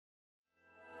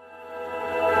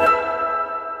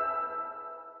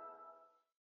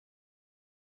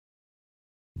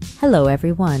Hello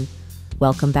everyone,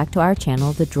 welcome back to our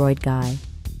channel, The Droid Guy.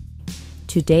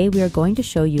 Today we are going to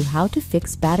show you how to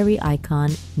fix battery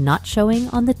icon not showing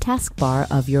on the taskbar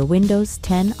of your Windows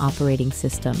 10 operating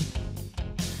system.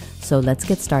 So let's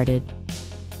get started.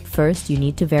 First, you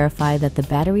need to verify that the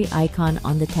battery icon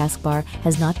on the taskbar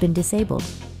has not been disabled.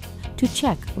 To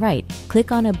check,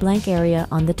 click on a blank area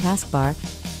on the taskbar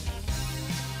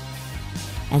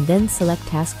and then select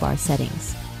Taskbar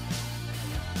Settings.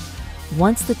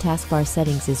 Once the taskbar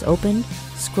settings is opened,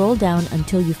 scroll down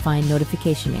until you find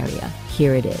Notification Area.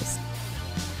 Here it is.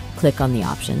 Click on the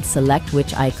option, select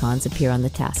which icons appear on the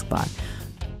taskbar.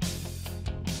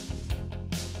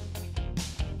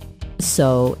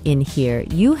 So in here,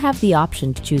 you have the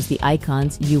option to choose the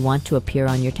icons you want to appear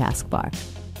on your taskbar.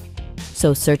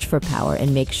 So search for power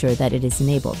and make sure that it is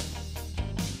enabled.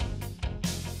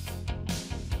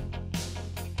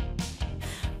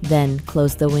 Then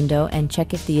close the window and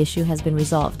check if the issue has been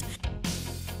resolved.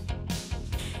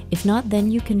 If not,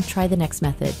 then you can try the next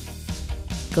method.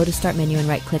 Go to Start menu and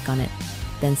right-click on it,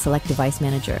 then select Device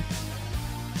Manager.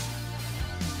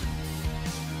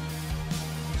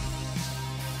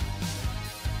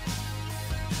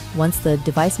 Once the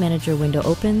Device Manager window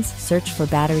opens, search for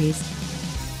batteries,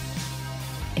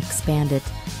 expand it.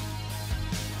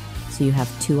 So you have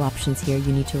two options here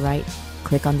you need to write.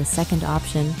 Click on the second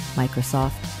option,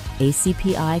 Microsoft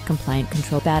ACPI Compliant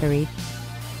Control Battery.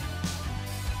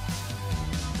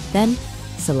 Then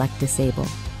select Disable.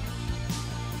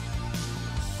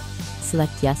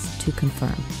 Select Yes to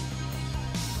confirm.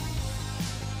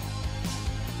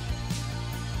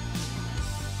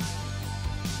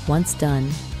 Once done,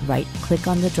 right-click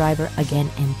on the driver again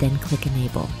and then click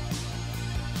Enable.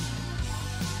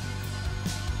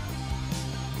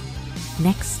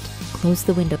 Next, close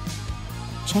the window.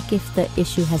 Check if the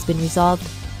issue has been resolved.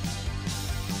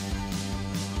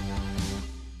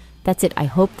 That's it. I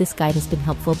hope this guide has been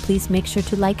helpful. Please make sure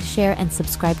to like, share, and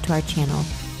subscribe to our channel.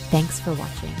 Thanks for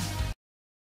watching.